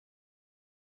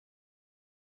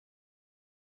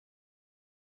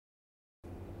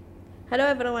Hello,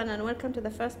 everyone, and welcome to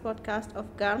the first podcast of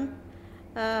GARM.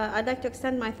 I'd like to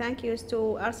extend my thank yous to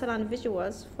Arsalan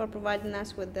Visuals for providing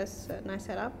us with this nice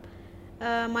setup.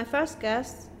 My first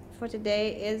guest for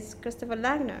today is Christopher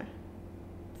Lagner.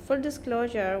 Full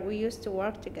disclosure, we used to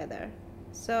work together.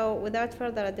 So, without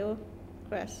further ado,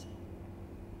 Chris.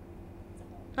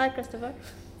 Hi, Christopher.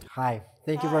 Hi,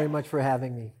 thank you very much for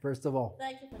having me, first of all.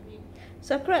 Thank you for being here.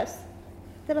 So, Chris,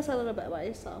 tell us a little bit about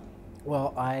yourself.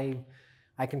 Well,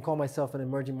 I can call myself an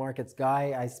emerging markets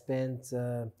guy. I spent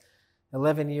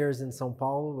 11 years in Sao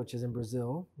Paulo, which is in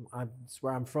Brazil. It's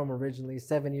where I'm from originally.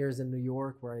 7 years in New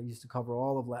York, where I used to cover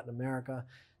all of Latin America.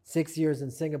 6 years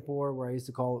in Singapore, where I used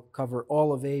to cover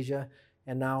all of Asia.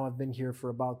 And now I've been here for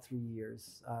about 3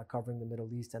 years, covering the Middle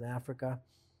East and Africa.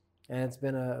 And it's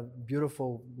been a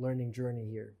beautiful learning journey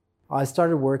here. I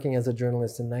started working as a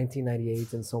journalist in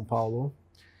 1998 in Sao Paulo.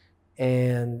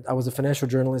 And I was a financial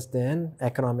journalist then,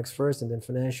 economics first, and then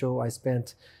financial. I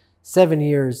spent 7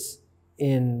 years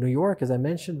in New York, as I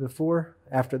mentioned before,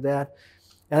 after that.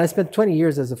 And I spent 20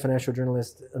 years as a financial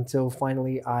journalist until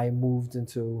finally I moved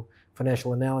into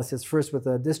financial analysis, first with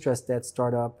a distressed debt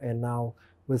startup, and now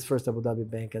with First Abu Dhabi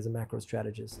Bank as a macro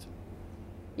strategist.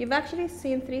 You've actually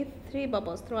seen three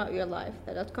bubbles throughout your life: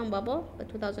 the dot-com bubble, the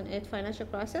 2008 financial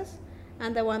crisis,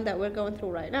 and the one that we're going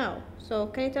through right now. So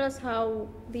can you tell us how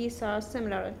these are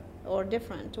similar or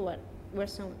different to what we're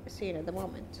seeing at the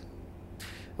moment?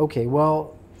 Okay,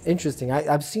 well, interesting.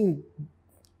 I've seen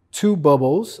two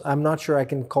bubbles. I'm not sure I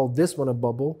can call this one a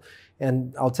bubble,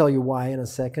 and I'll tell you why in a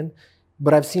second.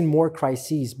 But I've seen more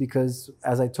crises because,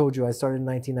 as I told you, I started in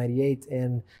 1998,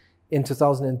 and in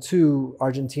 2002,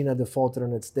 Argentina defaulted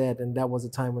on its debt, and that was a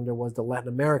time when there was the Latin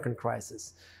American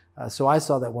crisis. So I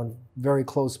saw that one very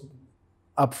close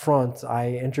up front.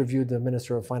 I interviewed the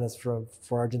Minister of Finance for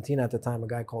Argentina at the time, a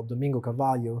guy called Domingo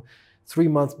Cavallo, 3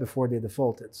 months before they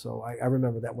defaulted. So I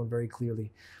remember that one very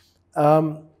clearly.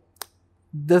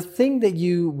 The thing that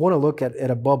you want to look at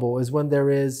a bubble is when there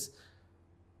is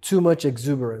too much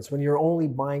exuberance, when you're only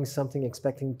buying something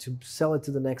expecting to sell it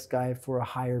to the next guy for a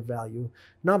higher value,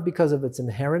 not because of its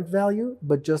inherent value,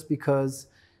 but just because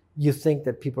you think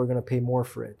that people are going to pay more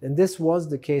for it. And this was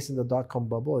the case in the dot-com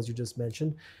bubble, as you just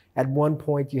mentioned. At one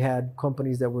point, you had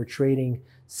companies that were trading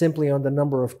simply on the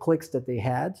number of clicks that they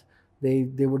had.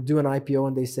 They would do an IPO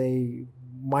and they say,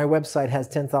 my website has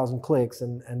 10,000 clicks,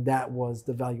 and that was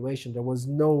the valuation. There was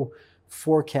no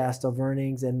forecast of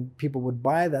earnings, and people would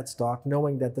buy that stock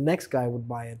knowing that the next guy would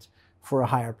buy it for a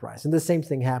higher price. And the same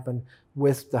thing happened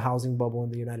with the housing bubble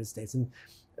in the United States. And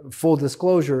full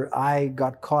disclosure, I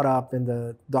got caught up in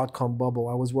the dot-com bubble.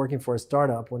 I was working for a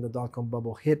startup when the dot-com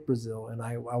bubble hit Brazil, and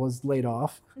I was laid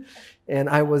off. And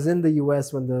I was in the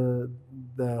US when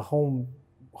the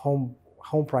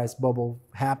home price bubble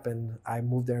happened. I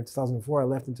moved there in 2004. I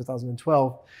left in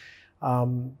 2012.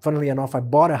 Funnily enough, I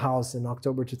bought a house in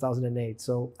October 2008.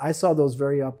 So I saw those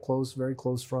very up close, very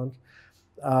close front.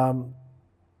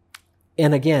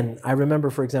 And again, I remember,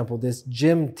 for example, this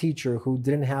gym teacher who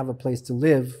didn't have a place to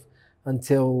live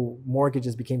until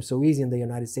mortgages became so easy in the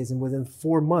United States. And within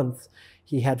 4 months,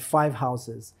 he had 5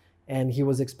 houses. And he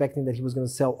was expecting that he was going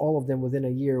to sell all of them within a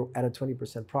year at a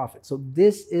 20% profit. So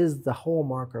this is the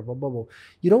hallmark of a bubble.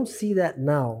 You don't see that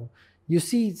now. You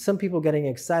see some people getting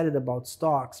excited about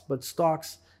stocks, but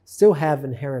stocks still have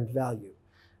inherent value.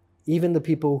 Even the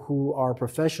people who are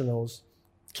professionals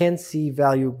can see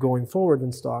value going forward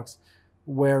in stocks,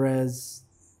 whereas,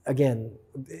 again,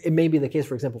 it may be the case,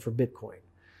 for example, for Bitcoin,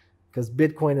 because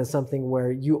Bitcoin is something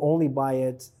where you only buy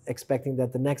it expecting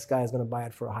that the next guy is going to buy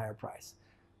it for a higher price.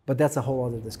 But that's a whole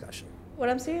other discussion. What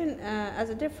I'm seeing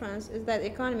as a difference is that the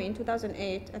economy in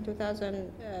 2008 and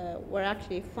 2000 were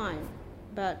actually fine.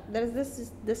 But there's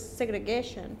this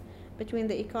segregation between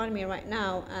the economy right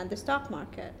now and the stock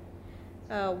market.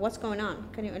 What's going on?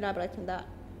 Can you elaborate on that?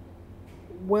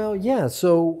 Well, yeah.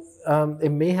 So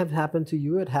it may have happened to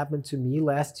you. It happened to me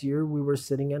last year. We were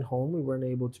sitting at home. We weren't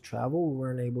able to travel. We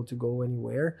weren't able to go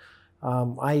anywhere.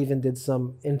 I even did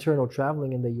some internal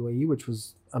traveling in the UAE, which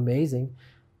was amazing.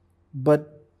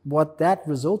 But what that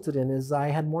resulted in is I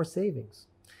had more savings.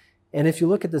 And if you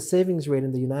look at the savings rate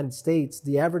in the United States,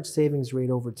 the average savings rate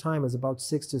over time is about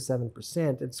 6 to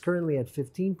 7%. It's currently at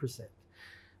 15%.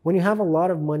 When you have a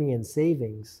lot of money in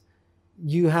savings,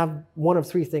 you have one of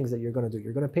 3 things that you're going to do.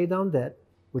 You're going to pay down debt,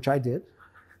 which I did,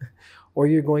 or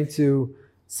you're going to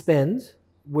spend,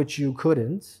 which you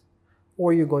couldn't,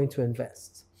 or you're going to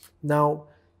invest. Now,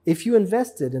 if you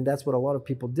invested, and that's what a lot of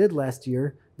people did last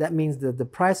year, that means that the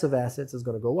price of assets is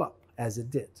going to go up, as it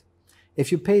did.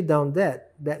 If you pay down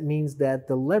debt, that means that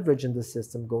the leverage in the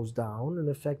system goes down, and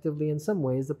effectively, in some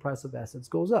ways, the price of assets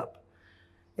goes up.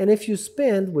 And if you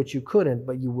spend, which you couldn't,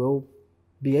 but you will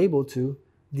be able to,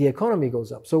 the economy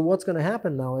goes up. So what's going to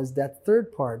happen now is that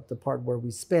third part, the part where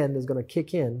we spend, is going to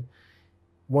kick in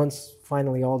once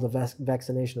finally all the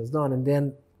vaccination is done, and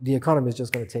then the economy is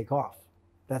just going to take off.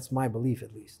 That's my belief,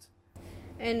 at least.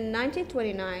 In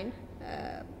 1929,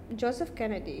 Joseph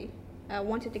Kennedy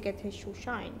wanted to get his shoe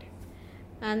shined.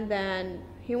 And then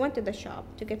he went to the shop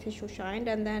to get his shoe shined,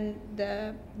 and then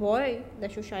the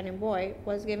shoe shining boy,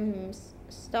 was giving him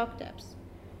stock tips.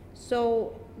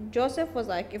 So Joseph was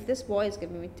like, if this boy is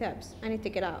giving me tips, I need to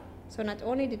get out. So not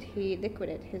only did he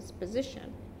liquidate his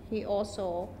position, he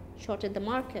also shorted the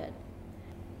market.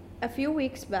 A few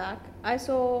weeks back, I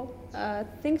saw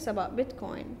things about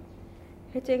Bitcoin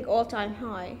hitting all-time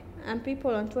high, and people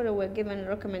on Twitter were given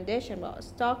recommendation about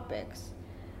stock picks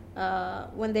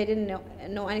when they didn't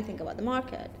know anything about the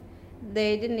market.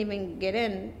 They didn't even get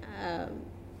in.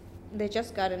 They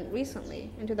just got in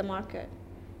recently into the market.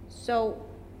 So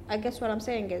I guess what I'm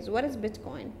saying is, what is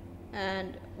Bitcoin,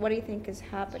 and what do you think is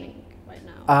happening right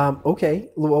now? Okay,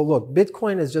 well, look,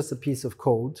 Bitcoin is just a piece of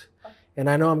code. And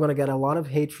I know I'm going to get a lot of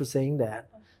hate for saying that,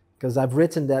 because I've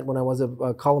written that when I was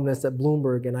a columnist at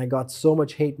Bloomberg, and I got so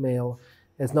much hate mail,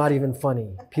 it's not even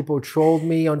funny. People trolled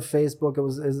me on Facebook.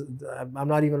 I'm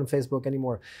not even on Facebook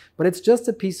anymore. But it's just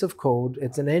a piece of code.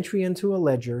 It's an entry into a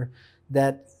ledger.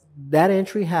 That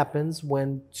entry happens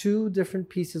when two different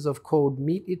pieces of code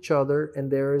meet each other,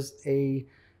 and there's a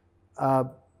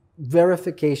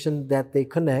verification that they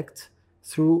connect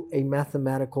through a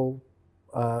mathematical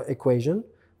equation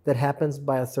that happens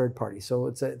by a third party. So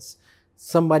it's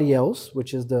somebody else,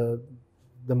 which is the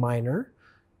miner,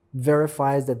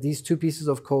 verifies that these two pieces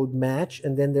of code match,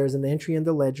 and then there's an entry in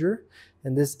the ledger,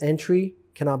 and this entry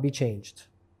cannot be changed.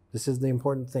 This is the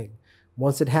important thing.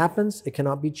 Once it happens, it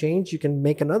cannot be changed. You can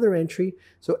make another entry.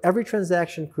 So every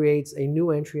transaction creates a new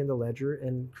entry in the ledger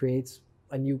and creates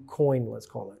a new coin, let's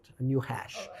call it, a new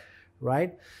hash,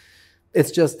 right?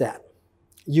 It's just that.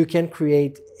 You can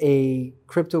create a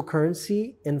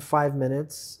cryptocurrency in 5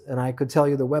 minutes, and I could tell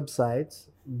you the website,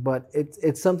 but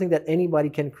it's something that anybody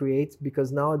can create,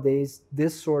 because nowadays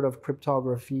this sort of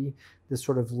cryptography, this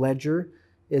sort of ledger,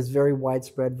 is very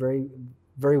widespread, very,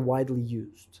 very widely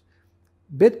used.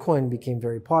 Bitcoin became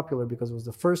very popular because it was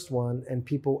the first one, and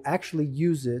people actually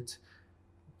use it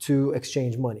to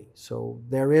exchange money. So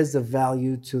there is a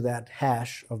value to that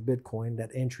hash of Bitcoin, that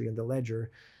entry in the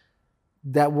ledger,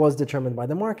 that was determined by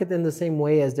the market, in the same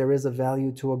way as there is a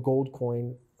value to a gold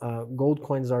coin. Gold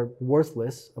coins are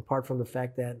worthless, apart from the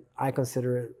fact that I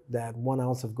consider that 1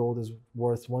 ounce of gold is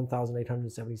worth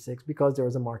 1,876, because there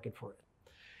is a market for it.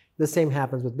 The same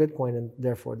happens with Bitcoin, and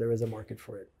therefore there is a market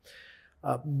for it.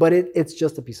 But it's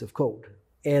just a piece of code.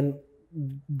 And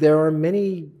there are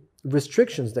many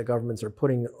restrictions that governments are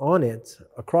putting on it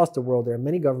across the world. There are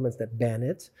many governments that ban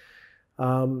it.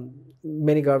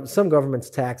 Some governments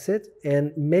tax it,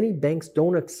 and many banks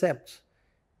don't accept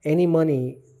any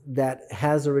money that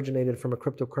has originated from a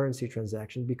cryptocurrency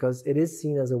transaction, because it is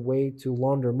seen as a way to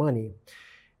launder money.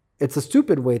 It's a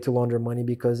stupid way to launder money,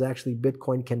 because actually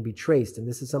Bitcoin can be traced, and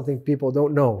this is something people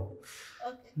don't know.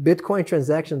 Okay. Bitcoin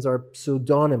transactions are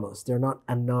pseudonymous, they're not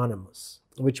anonymous,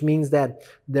 which means that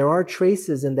there are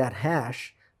traces in that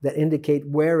hash that indicate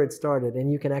where it started,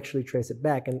 and you can actually trace it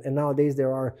back. And nowadays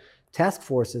there are task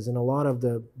forces in a lot of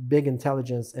the big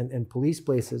intelligence and police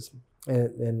places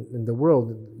in the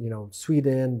world,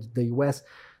 Sweden, the US,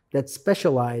 that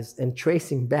specialize in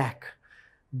tracing back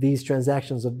these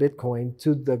transactions of Bitcoin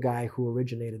to the guy who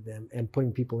originated them, and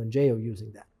putting people in jail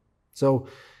using that. So,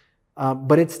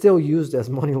 but it's still used as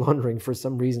money laundering for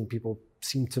some reason. People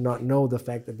seem to not know the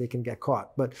fact that they can get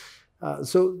caught. But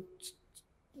so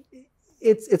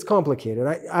it's complicated.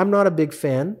 I'm not a big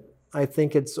fan. I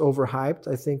think it's overhyped.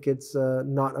 I think it's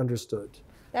not understood.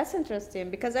 That's interesting,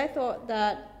 because I thought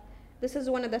that this is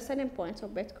one of the selling points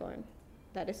of Bitcoin,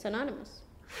 that it's anonymous.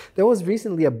 There was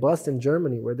recently a bust in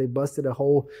Germany where they busted a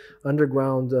whole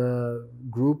underground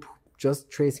group just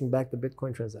tracing back the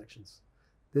Bitcoin transactions.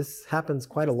 This happens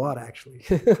quite a lot, actually.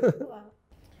 Wow.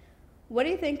 What do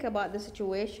you think about the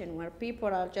situation where people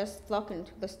are just flocking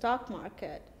to the stock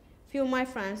market? Few of my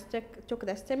friends took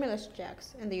the stimulus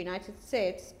checks in the United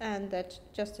States and that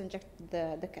just injected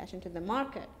the cash into the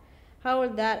market. How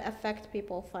will that affect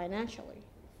people financially?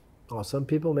 Oh, some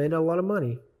people made a lot of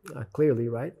money, clearly,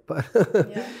 right? But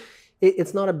yeah.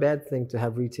 It's not a bad thing to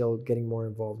have retail getting more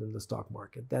involved in the stock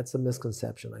market. That's a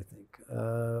misconception, I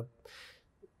think.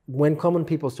 When common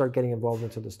people start getting involved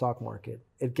into the stock market,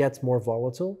 it gets more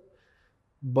volatile,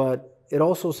 but it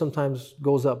also sometimes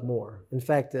goes up more. In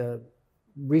fact,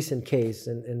 recent case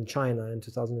in China in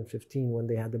 2015 when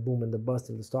they had the boom and the bust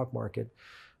in the stock market.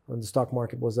 When the stock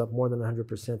market was up more than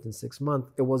 100% in 6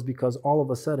 months, it was because all of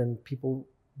a sudden people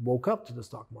woke up to the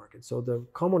stock market. So the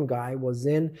common guy was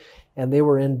in, and they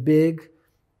were in big,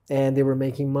 and they were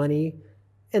making money,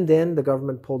 and then the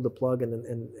government pulled the plug and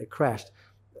it crashed.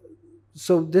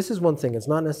 So this is one thing. It's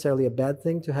not necessarily a bad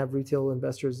thing to have retail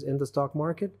investors in the stock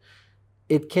market.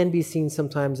 It can be seen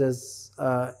sometimes as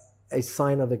a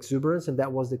sign of exuberance, and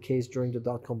that was the case during the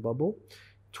dot-com bubble.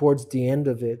 Towards the end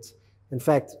of it, in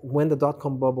fact, when the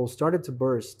dot-com bubble started to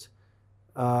burst,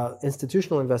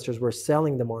 institutional investors were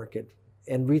selling the market,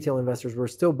 and retail investors were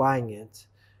still buying it,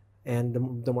 and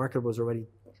the market was already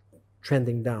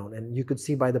trending down. And you could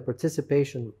see by the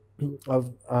participation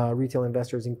of retail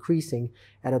investors increasing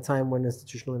at a time when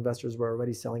institutional investors were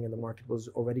already selling and the market was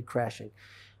already crashing.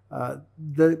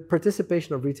 The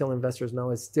participation of retail investors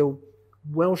now is still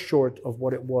well short of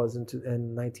what it was in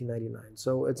 1999.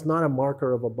 So it's not a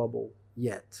marker of a bubble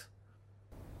yet.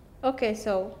 Okay,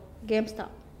 so GameStop,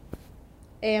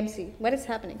 AMC, what is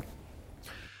happening?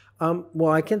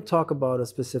 Well, I can't talk about a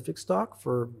specific stock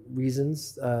for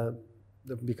reasons,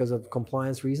 because of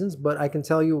compliance reasons, but I can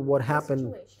tell you what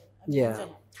happened. Yeah.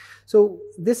 So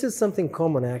this is something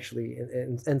common actually,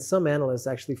 and some analysts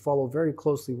actually follow very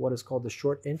closely what is called the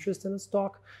short interest in a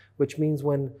stock, which means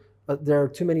when there are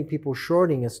too many people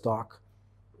shorting a stock,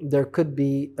 there could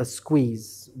be a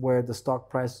squeeze where the stock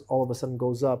price all of a sudden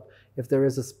goes up if there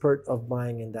is a spurt of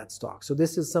buying in that stock. So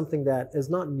this is something that is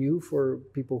not new for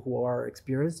people who are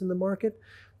experienced in the market.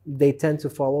 They tend to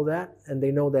follow that, and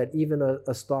they know that even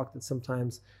a stock that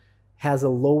sometimes has a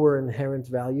lower inherent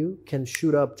value can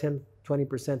shoot up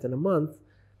 10-20% in a month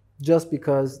just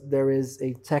because there is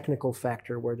a technical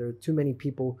factor where there are too many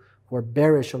people who are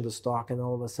bearish on the stock, and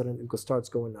all of a sudden it starts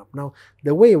going up. Now,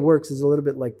 the way it works is a little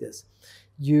bit like this.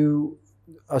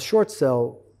 A short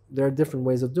sell, there are different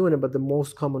ways of doing it, but the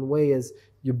most common way is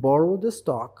you borrow the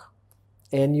stock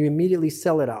and you immediately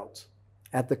sell it out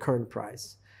at the current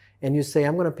price. And you say,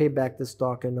 I'm going to pay back this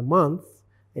stock in a month,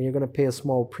 and you're going to pay a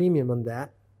small premium on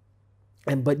that.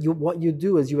 But what you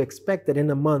do is you expect that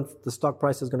in a month, the stock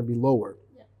price is going to be lower.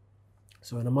 Yeah.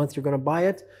 So in a month, you're going to buy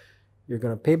it, you're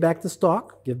going to pay back the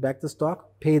stock, give back the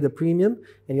stock, pay the premium,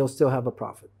 and you'll still have a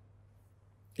profit.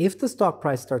 If the stock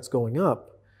price starts going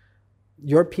up,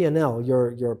 your P&L,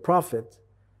 your profit,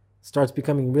 starts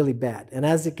becoming really bad. And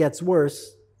as it gets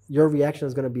worse, your reaction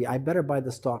is going to be, I better buy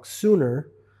the stock sooner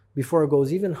before it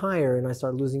goes even higher and I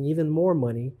start losing even more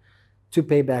money to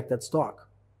pay back that stock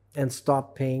and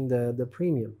stop paying the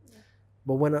premium. Yeah.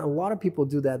 But when a lot of people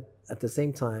do that at the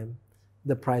same time,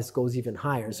 the price goes even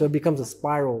higher. So it becomes a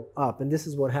spiral up. And this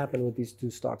is what happened with these two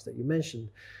stocks that you mentioned,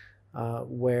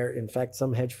 where in fact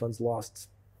some hedge funds lost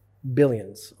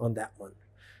billions on that one.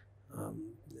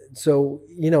 So,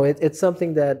 it's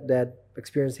something that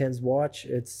experienced hands watch.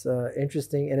 It's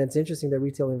interesting, and it's interesting that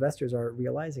retail investors are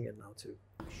realizing it now too.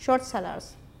 Short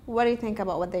sellers, what do you think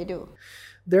about what they do?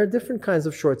 There are different kinds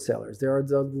of short sellers. There are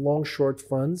the long short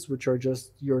funds, which are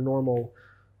just your normal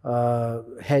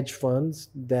hedge funds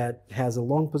that has a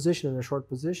long position and a short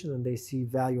position, and they see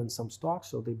value in some stocks,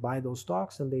 so they buy those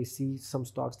stocks, and they see some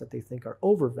stocks that they think are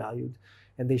overvalued,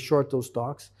 and they short those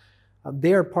stocks.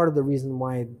 They are part of the reason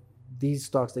why these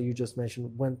stocks that you just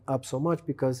mentioned went up so much,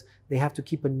 because they have to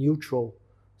keep a neutral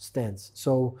stance.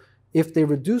 So if they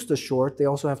reduce the short, they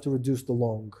also have to reduce the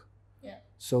long. Yeah.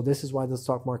 So this is why the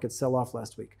stock market sell off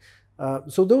last week.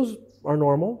 So those are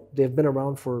normal. They've been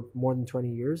around for more than 20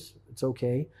 years. It's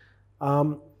okay.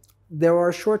 There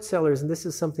are short sellers, and this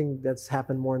is something that's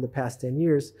happened more in the past 10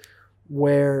 years,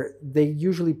 where they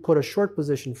usually put a short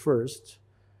position first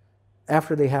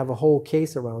after they have a whole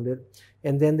case around it,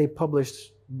 and then they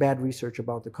publish bad research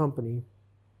about the company,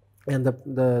 and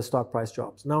the stock price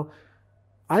drops. Now,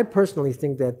 I personally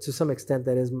think that to some extent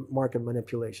that is market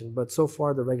manipulation, but so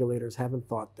far the regulators haven't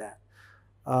thought that.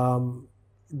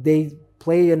 They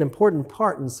play an important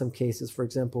part in some cases. For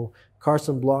example,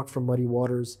 Carson Block from Muddy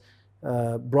Waters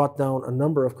brought down a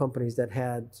number of companies that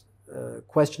had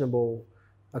questionable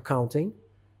accounting,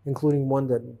 including one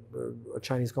that a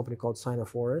Chinese company called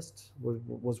Sinoforest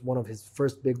was one of his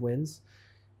first big wins.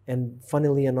 And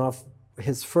funnily enough,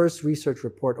 his first research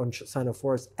report on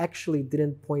Sinoforest actually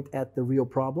didn't point at the real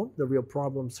problem. The real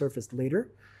problem surfaced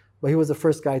later, but he was the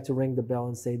first guy to ring the bell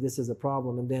and say, this is a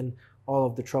problem. And then all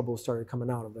of the trouble started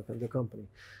coming out of the company.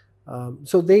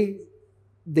 So they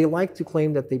like to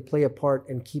claim that they play a part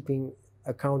in keeping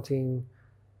accounting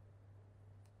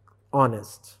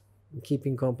honest,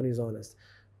 keeping companies honest.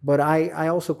 But I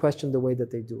also question the way that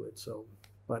they do it. So,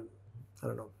 but I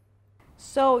don't know.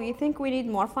 So you think we need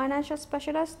more financial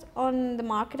specialists on the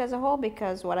market as a whole?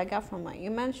 Because what I got from what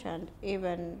you mentioned,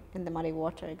 even in the muddy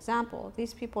water example,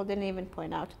 these people didn't even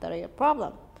point out the real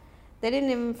problem. They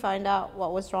didn't even find out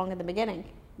what was wrong in the beginning.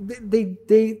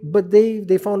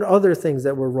 They found other things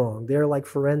that were wrong. They're like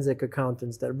forensic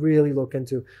accountants that really look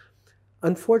into.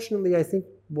 Unfortunately, I think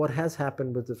what has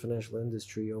happened with the financial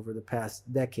industry over the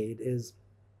past decade is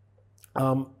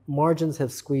margins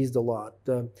have squeezed a lot.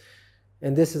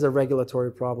 And this is a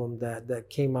regulatory problem that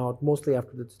came out mostly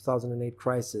after the 2008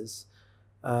 crisis.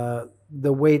 The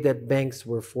way that banks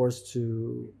were forced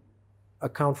to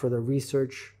account for their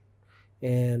research,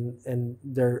 and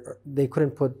they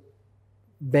couldn't put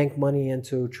bank money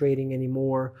into trading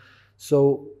anymore.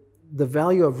 So the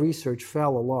value of research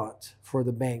fell a lot for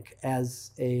the bank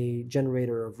as a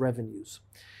generator of revenues.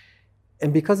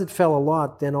 And because it fell a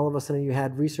lot, then all of a sudden you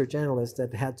had research analysts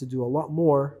that had to do a lot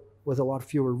more with a lot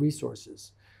fewer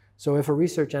resources. So if a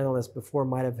research analyst before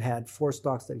might have had 4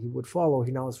 stocks that he would follow,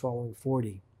 he now is following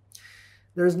 40.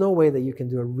 There's no way that you can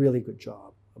do a really good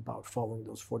job about following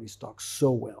those 40 stocks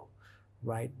so well,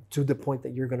 right? To the point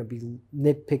that you're going to be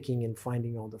nitpicking and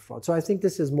finding all the fraud. So I think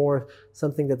this is more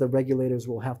something that the regulators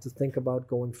will have to think about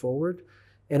going forward.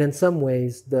 And in some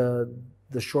ways, the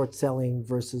short selling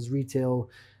versus retail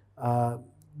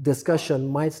discussion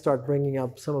might start bringing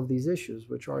up some of these issues,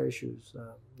 which are issues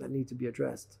that need to be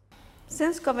addressed.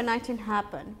 Since COVID-19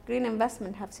 happened, green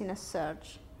investment have seen a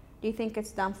surge. Do you think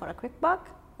it's done for a quick buck,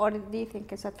 or do you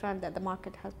think it's a trend that the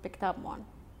market has picked up on?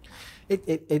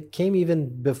 It came even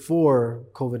before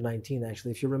COVID-19, actually.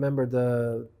 If you remember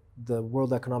the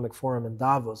World Economic Forum in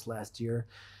Davos last year,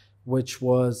 which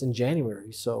was in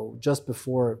January, so just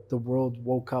before the world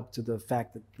woke up to the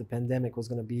fact that the pandemic was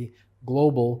going to be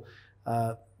global,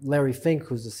 Larry Fink,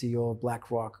 who's the CEO of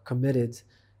BlackRock, committed.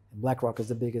 BlackRock is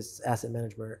the biggest asset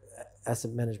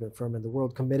management firm in the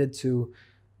world, committed to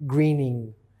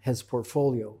greening his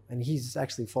portfolio, and he's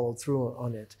actually followed through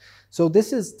on it. So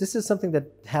this is something that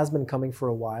has been coming for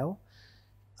a while.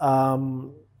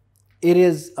 It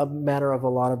is a matter of a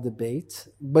lot of debate,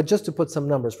 but just to put some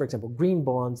numbers, for example, green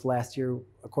bonds last year,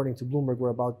 according to Bloomberg, were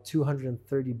about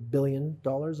 $230 billion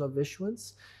of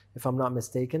issuance, if I'm not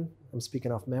mistaken. I'm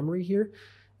speaking off memory here.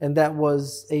 And that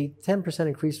was a 10%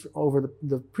 increase over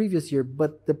the previous year,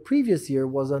 but the previous year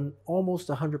was an almost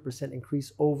 100%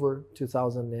 increase over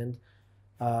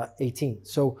 2018.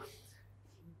 So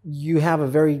you have a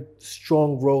very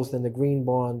strong growth in the green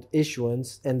bond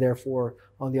issuance, and therefore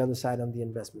on the other side on the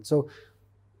investment. So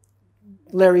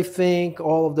Larry Fink,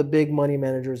 all of the big money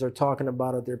managers are talking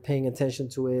about it. They're paying attention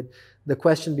to it. The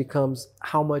question becomes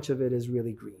how much of it is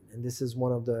really green? And this is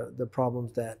one of the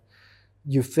problems that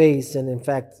you face, and in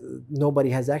fact, nobody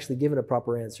has actually given a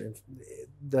proper answer.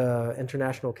 The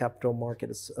International Capital Market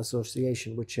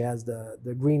Association, which has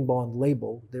the green bond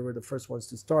label, they were the first ones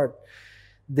to start.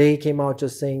 They came out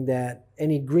just saying that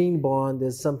any green bond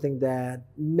is something that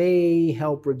may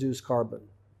help reduce carbon.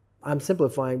 I'm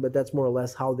simplifying, but that's more or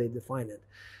less how they define it.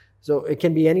 So it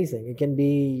can be anything. It can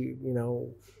be,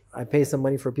 I pay some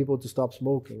money for people to stop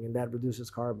smoking, and that reduces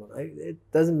carbon.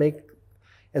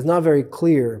 It's not very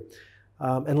clear.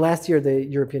 And last year, the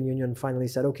European Union finally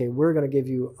said, okay, we're going to give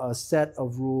you a set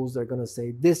of rules. They're going to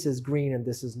say this is green and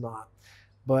this is not.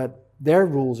 But their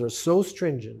rules are so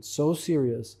stringent, so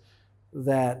serious,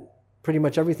 that pretty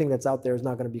much everything that's out there is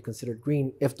not going to be considered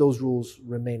green if those rules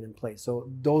remain in place. So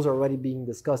those are already being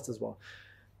discussed as well.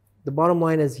 The bottom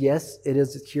line is, yes, it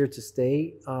is here to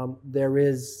stay.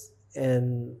 There's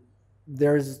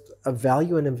a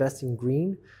value in investing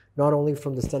green, not only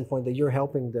from the standpoint that you're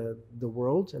helping the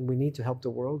world, and we need to help the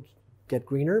world get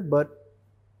greener, but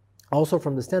also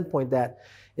from the standpoint that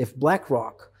if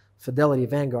BlackRock, Fidelity,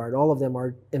 Vanguard, all of them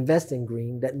are investing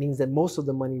green, that means that most of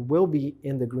the money will be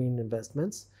in the green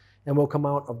investments and will come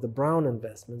out of the brown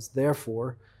investments.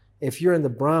 Therefore, if you're in the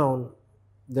brown,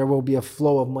 there will be a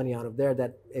flow of money out of there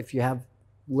that if you have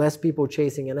less people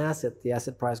chasing an asset, the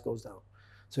asset price goes down.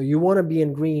 So you want to be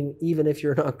in green even if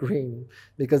you're not green,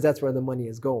 because that's where the money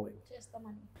is going. Just the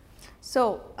money.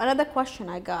 So another question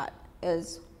I got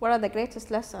is, what are the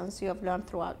greatest lessons you have learned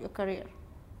throughout your career?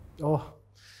 Oh,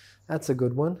 that's a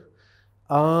good one.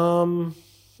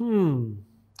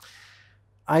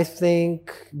 I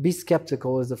think be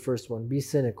skeptical is the first one. Be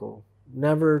cynical.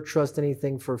 Never trust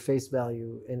anything for face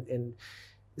value. And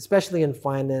especially in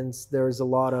finance, there's a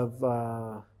lot of,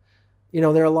 there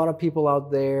are a lot of people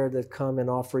out there that come and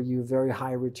offer you very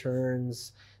high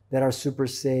returns that are super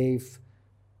safe.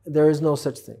 There is no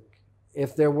such thing.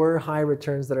 If there were high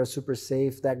returns that are super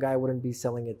safe, that guy wouldn't be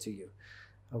selling it to you.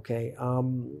 Okay,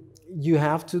 you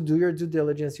have to do your due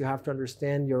diligence. You have to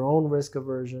understand your own risk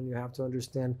aversion. You have to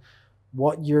understand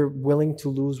what you're willing to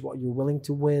lose, what you're willing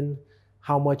to win,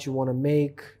 how much you want to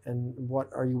make, and what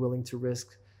are you willing to risk,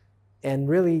 and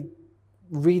really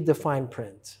read the fine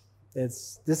print.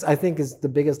 This I think is the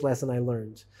biggest lesson I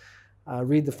learned.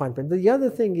 Read the fine print. The other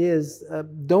thing is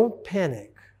don't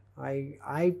panic.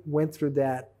 I went through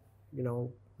that.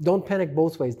 Don't panic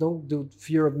both ways. Don't do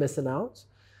fear of missing out.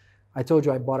 I told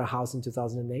you I bought a house in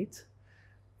 2008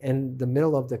 in the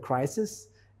middle of the crisis.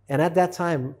 And at that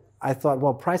time, I thought,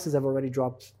 well, prices have already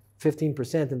dropped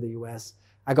 15% in the US.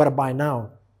 I got to buy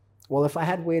now. Well, if I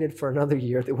had waited for another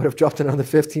year, they would have dropped another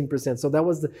 15%. So that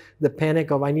was the panic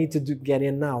of I need to get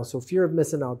in now. So fear of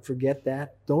missing out, forget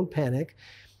that. Don't panic.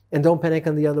 And don't panic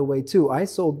on the other way too. I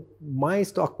sold my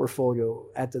stock portfolio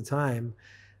at the time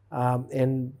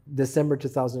in December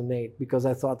 2008 because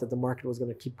I thought that the market was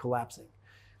going to keep collapsing.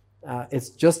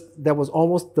 That was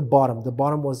almost the bottom. The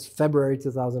bottom was February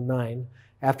 2009.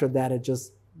 After that, it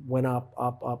just went up,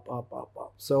 up, up, up, up,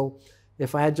 up. So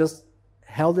if I had just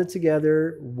held it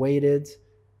together, waited,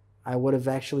 I would have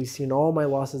actually seen all my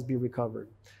losses be recovered.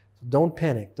 So don't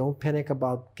panic. Don't panic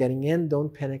about getting in.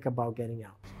 Don't panic about getting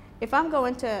out. If I'm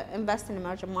going to invest in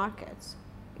emerging markets,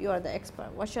 you are the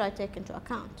expert. What should I take into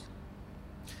account?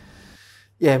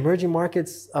 Yeah, emerging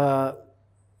markets,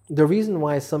 the reason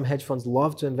why some hedge funds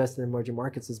love to invest in emerging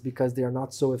markets is because they are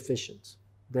not so efficient.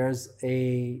 There's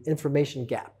a information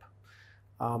gap.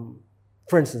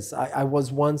 For instance, I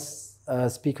was once a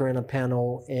speaker in a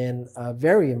panel in a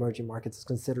very emerging market. It's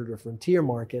considered a frontier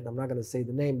market. I'm not going to say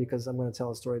the name because I'm going to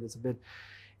tell a story that's a bit...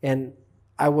 And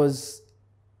I was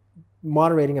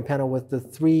moderating a panel with the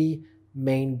three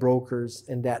main brokers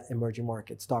in that emerging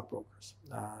market, stockbrokers,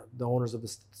 the owners of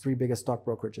the three biggest stock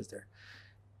brokerages there.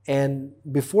 And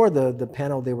before the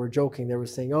panel, they were joking. They were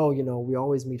saying, oh, we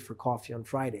always meet for coffee on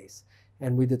Fridays,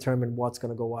 and we determine what's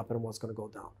going to go up and what's going to go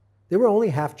down. They were only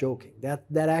half joking.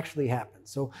 That actually happened.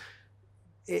 So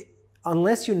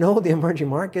unless you know the emerging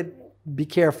market, be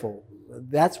careful.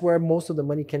 That's where most of the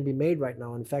money can be made right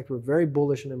now. In fact, we're very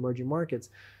bullish in emerging markets,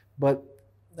 but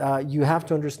you have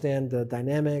to understand the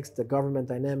dynamics, the government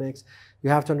dynamics. You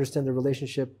have to understand the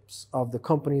relationships of the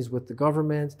companies with the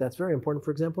government. That's very important,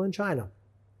 for example, in China.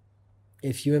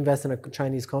 If you invest in a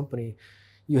Chinese company,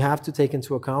 you have to take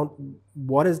into account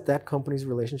what is that company's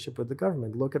relationship with the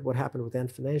government. Look at what happened with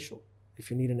Ant Financial, if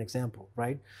you need an example,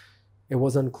 right? It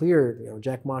was unclear.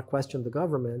 Jack Ma questioned the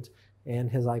government,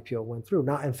 and his IPO went through.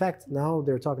 Now, in fact, now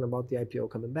they're talking about the IPO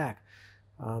coming back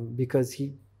because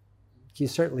he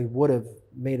certainly would have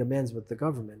made amends with the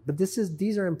government. But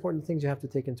these are important things you have to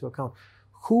take into account.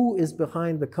 Who is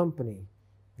behind the company?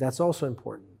 That's also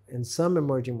important. In some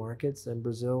emerging markets, and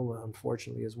Brazil,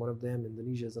 unfortunately, is one of them,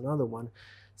 Indonesia is another one,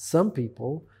 some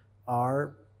people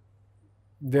are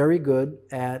very good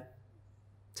at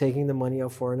taking the money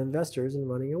of foreign investors and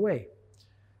running away.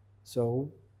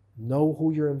 So know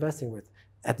who you're investing with.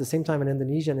 At the same time, in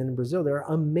Indonesia and in Brazil, there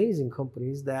are amazing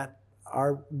companies that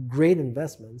are great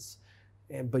investments,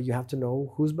 but you have to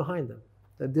know who's behind them.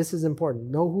 This is important.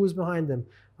 Know who's behind them.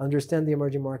 Understand the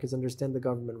emerging markets, understand the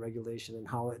government regulation and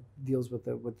how it deals with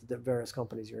the various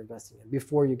companies you're investing in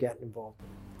before you get involved.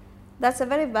 That's a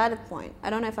very valid point. I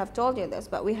don't know if I've told you this,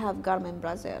 but we have GARM in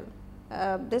Brazil.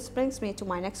 This brings me to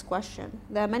my next question.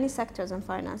 There are many sectors in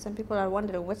finance, and people are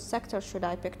wondering which sector should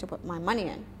I pick to put my money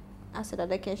in? Asset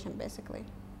allocation, basically.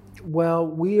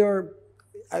 Well,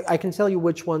 I can tell you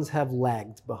which ones have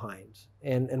lagged behind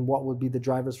and what would be the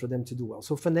drivers for them to do well.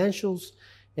 So financials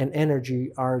and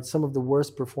energy are some of the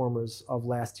worst performers of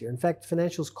last year. In fact,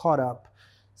 financials caught up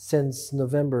since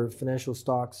November. Financial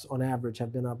stocks on average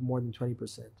have been up more than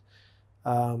 20%.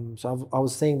 So I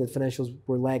was saying that financials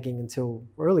were lagging until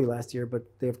early last year, but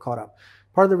they have caught up.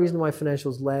 Part of the reason why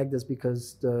financials lagged is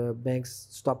because the banks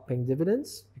stopped paying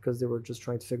dividends because they were just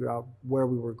trying to figure out where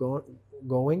we were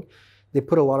going. They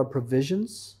put a lot of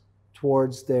provisions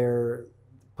towards their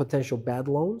potential bad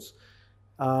loans.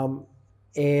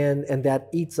 And that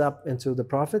eats up into the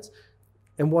profits.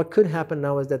 And what could happen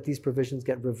now is that these provisions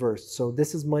get reversed. So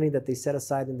this is money that they set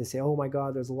aside and they say, oh my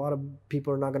God, there's a lot of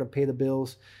people who are not going to pay the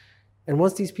bills. And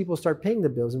once these people start paying the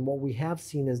bills, and what we have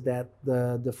seen is that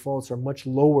the defaults are much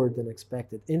lower than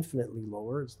expected, infinitely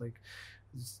lower. It's like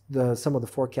some of the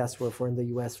forecasts were for in the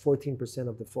US 14%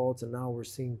 of defaults, and now we're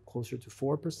seeing closer to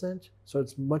 4%. So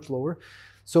it's much lower.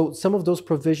 So some of those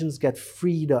provisions get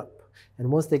freed up.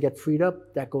 And once they get freed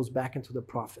up, that goes back into the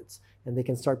profits. And they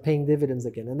can start paying dividends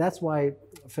again. And that's why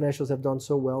financials have done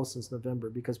so well since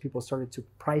November, because people started to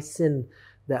price in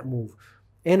that move.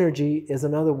 Energy is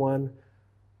another one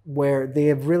where they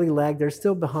have really lagged. They're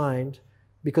still behind,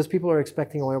 because people are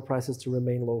expecting oil prices to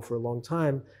remain low for a long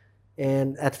time.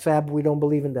 And at FAB, we don't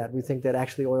believe in that. We think that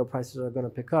actually oil prices are going to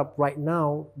pick up. Right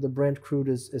now, the Brent crude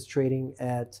is trading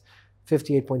at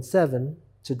 58.7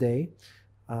 today.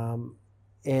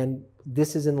 And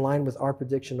this is in line with our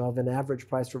prediction of an average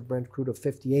price for Brent crude of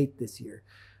 58 this year.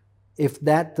 If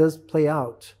that does play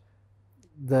out,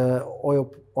 the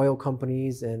oil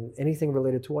companies and anything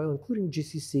related to oil, including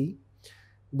GCC,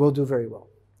 will do very well.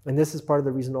 And this is part of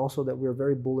the reason also that we're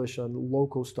very bullish on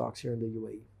local stocks here in the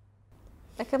UAE.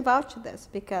 I can vouch for this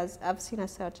because I've seen a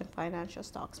surge in financial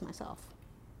stocks myself.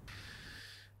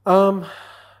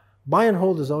 Buy and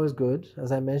hold is always good.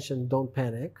 As I mentioned, don't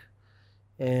panic.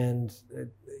 And,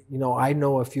 I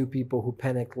know a few people who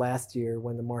panicked last year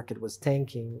when the market was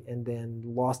tanking and then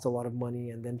lost a lot of money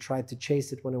and then tried to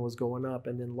chase it when it was going up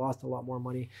and then lost a lot more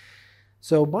money.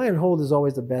 So buy and hold is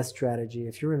always the best strategy.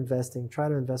 If you're investing, try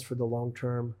to invest for the long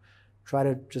term. Try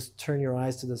to just turn your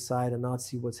eyes to the side and not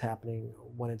see what's happening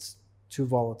when it's too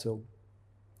volatile.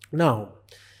 Now,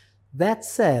 that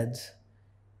said,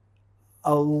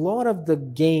 a lot of the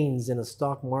gains in a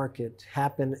stock market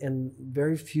happen in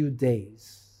very few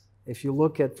days. If you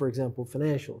look at, for example,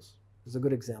 financials, is a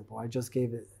good example. I just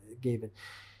gave it.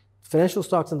 Financial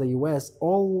stocks in the US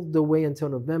all the way until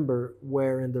November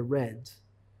were in the red.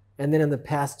 And then in the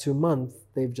past 2 months,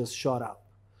 they've just shot up.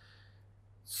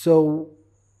 So,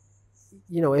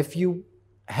 if you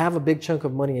have a big chunk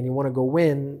of money and you want to go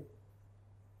in,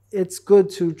 it's good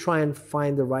to try and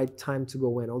find the right time to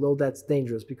go in, although that's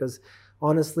dangerous because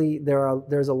honestly,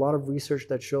 there's a lot of research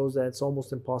that shows that it's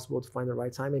almost impossible to find the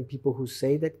right time, and people who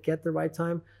say that get the right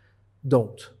time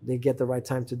don't. They get the right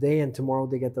time today, and tomorrow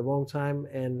they get the wrong time,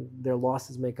 and their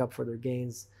losses make up for their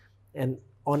gains. And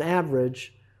on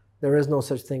average, there is no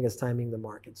such thing as timing the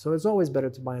market. So it's always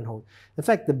better to buy and hold. In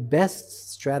fact, the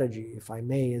best strategy, if I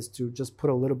may, is to just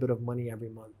put a little bit of money every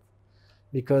month.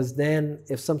 Because then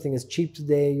if something is cheap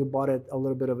today, you bought it a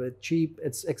little bit of it cheap.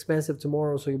 It's expensive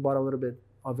tomorrow, so you bought a little bit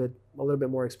of it a little bit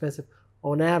more expensive.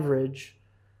 On average,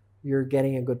 you're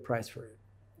getting a good price for it.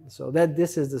 So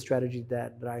this is the strategy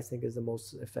that I think is the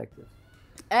most effective.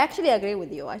 I actually agree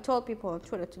with you. I told people on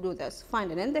Twitter to do this.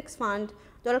 Find an index fund,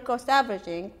 dollar cost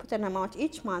averaging, put an amount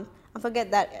each month, and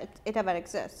forget that it ever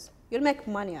exists. You'll make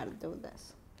money out of doing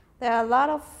this. There are a lot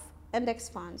of index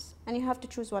funds, and you have to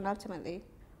choose one ultimately.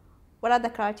 What are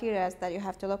the criteria that you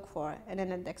have to look for in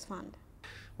an index fund?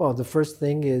 Well, the first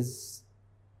thing is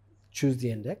choose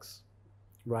the index,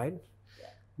 right? Yeah.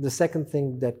 The second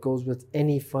thing that goes with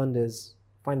any fund is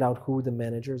find out who the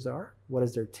managers are. What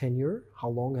is their tenure? How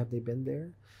long have they been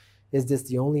there? Is this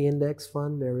the only index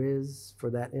fund there is for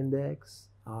that index?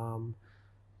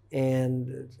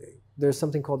 And there's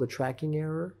something called a tracking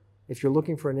error. If you're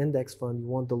looking for an index fund, you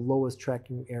want the lowest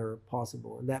tracking error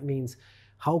possible. And that means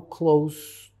how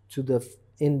close to the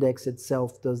index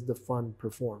itself does the fund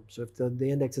perform. So if the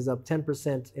index is up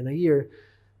 10% in a year,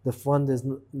 the fund is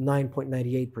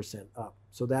 9.98% up.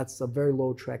 So that's a very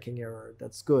low tracking error.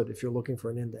 That's good if you're looking for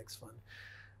an index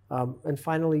fund. And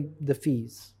finally, the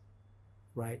fees,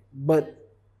 right? But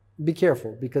be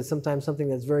careful because sometimes something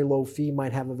that's very low fee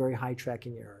might have a very high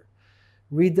tracking error.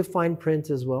 Read the fine print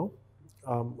as well.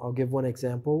 I'll give one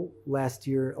example. Last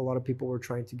year, a lot of people were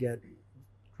trying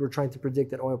to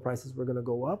predict that oil prices were going to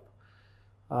go up,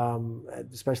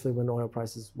 especially when oil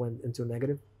prices went into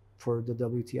negative for the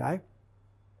WTI.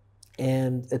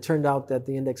 And it turned out that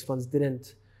the index funds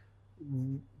didn't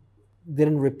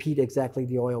repeat exactly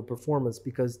the oil performance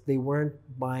because they weren't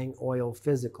buying oil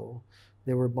physical.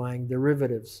 They were buying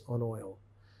derivatives on oil.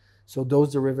 So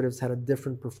those derivatives had a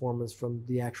different performance from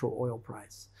the actual oil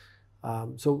price.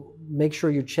 So make sure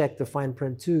you check the fine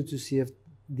print too to see if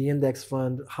the index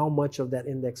fund, how much of that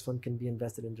index fund can be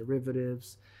invested in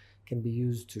derivatives, can be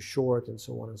used to short, and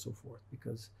so on and so forth,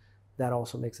 because that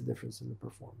also makes a difference in the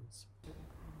performance.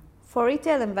 For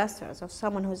retail investors or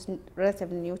someone who's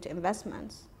relatively new to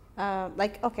investments,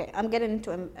 okay, I'm getting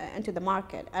into the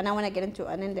market and I want to get into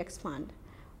an index fund.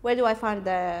 Where do I find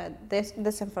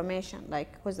this information?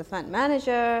 Like, who's the fund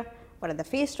manager? What are the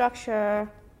fee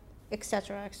structure,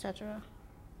 etc., etc.?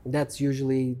 That's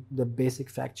usually the basic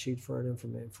fact sheet for an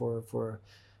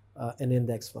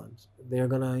index fund. They're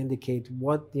going to indicate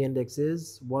what the index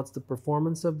is, what's the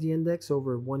performance of the index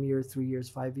over 1 year, 3 years,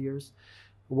 5 years.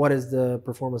 What is the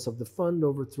performance of the fund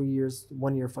over 3 years,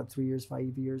 1 year, 3 years,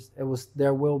 5 years?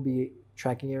 There will be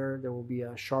tracking error. There will be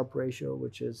a Sharpe ratio,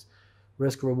 which is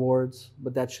risk rewards,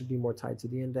 but that should be more tied to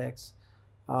the index.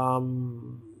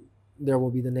 There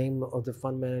will be the name of the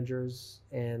fund managers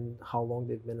and how long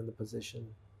they've been in the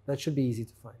position. That should be easy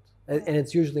to find. And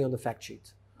it's usually on the fact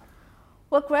sheet.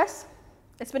 Well, Chris,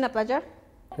 it's been a pleasure.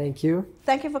 Thank you.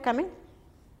 Thank you for coming.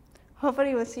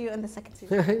 Hopefully we'll see you in the second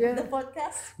season. Yeah. The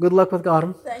podcast. Good luck with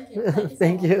Garm. Thank you. Thank you. So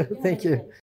Thank much. you. Thank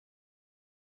you.